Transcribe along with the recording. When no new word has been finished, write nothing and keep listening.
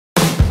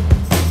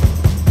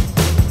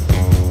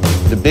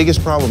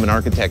biggest problem an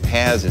architect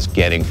has is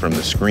getting from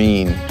the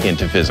screen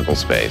into physical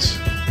space.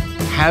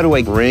 How do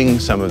I bring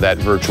some of that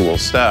virtual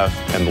stuff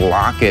and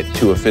lock it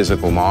to a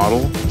physical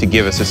model to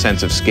give us a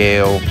sense of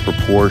scale,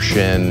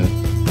 proportion,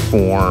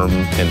 form,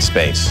 and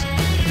space?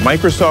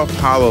 Microsoft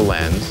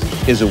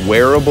HoloLens is a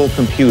wearable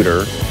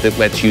computer that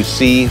lets you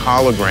see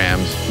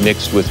holograms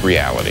mixed with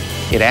reality.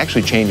 It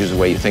actually changes the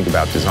way you think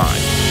about design.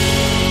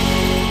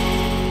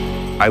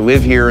 I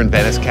live here in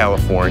Venice,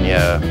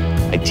 California.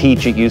 I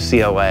teach at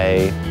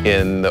UCLA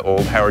in the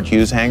old Howard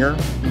Hughes hangar.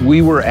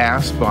 We were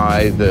asked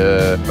by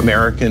the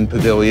American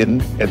Pavilion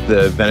at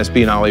the Venice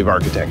Biennale of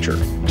Architecture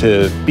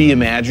to be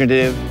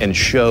imaginative and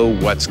show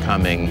what's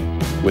coming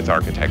with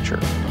architecture.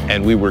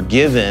 And we were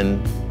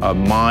given a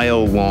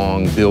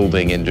mile-long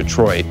building in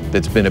Detroit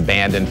that's been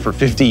abandoned for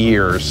 50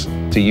 years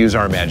to use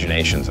our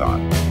imaginations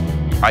on.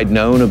 I'd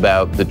known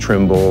about the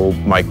Trimble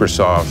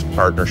Microsoft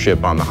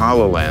partnership on the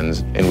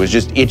HoloLens and was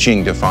just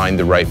itching to find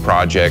the right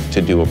project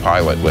to do a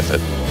pilot with it.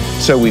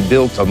 So we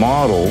built a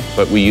model,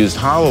 but we used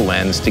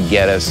HoloLens to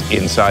get us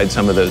inside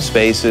some of those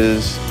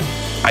spaces.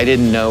 I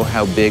didn't know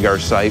how big our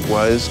site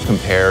was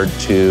compared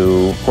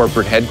to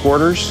corporate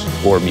headquarters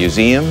or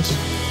museums.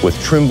 With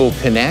Trimble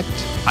Connect,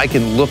 I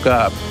can look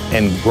up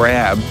and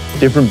grab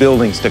different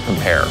buildings to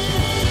compare.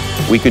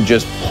 We could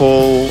just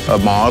pull a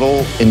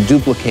model and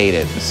duplicate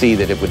it and see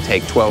that it would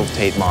take 12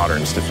 Tate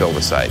Moderns to fill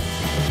the site.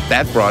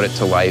 That brought it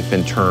to life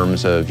in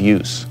terms of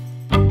use.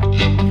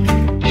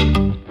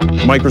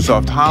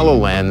 Microsoft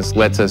HoloLens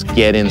lets us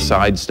get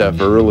inside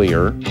stuff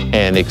earlier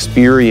and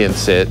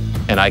experience it,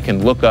 and I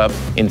can look up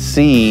and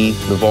see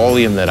the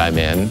volume that I'm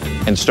in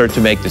and start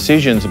to make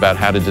decisions about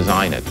how to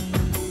design it.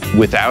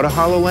 Without a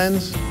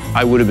HoloLens,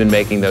 I would have been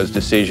making those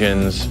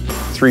decisions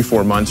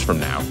 3-4 months from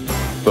now.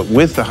 But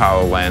with the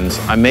HoloLens,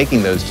 I'm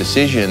making those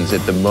decisions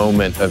at the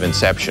moment of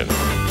inception.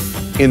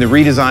 In the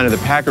redesign of the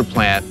Packard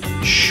plant,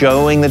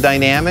 showing the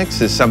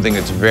dynamics is something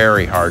that's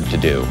very hard to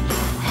do.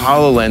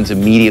 HoloLens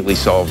immediately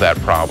solved that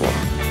problem,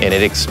 and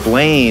it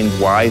explained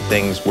why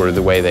things were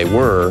the way they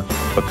were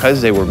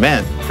because they were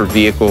meant for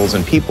vehicles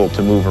and people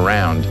to move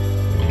around.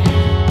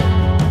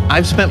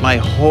 I've spent my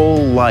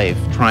whole life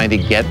trying to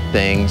get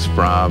things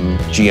from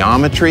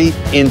geometry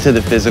into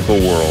the physical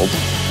world.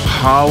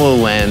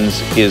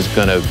 HoloLens is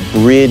going to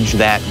bridge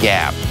that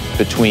gap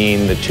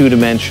between the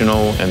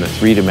two-dimensional and the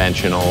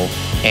three-dimensional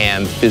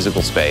and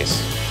physical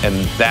space. And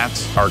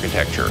that's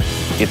architecture.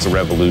 It's a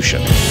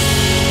revolution.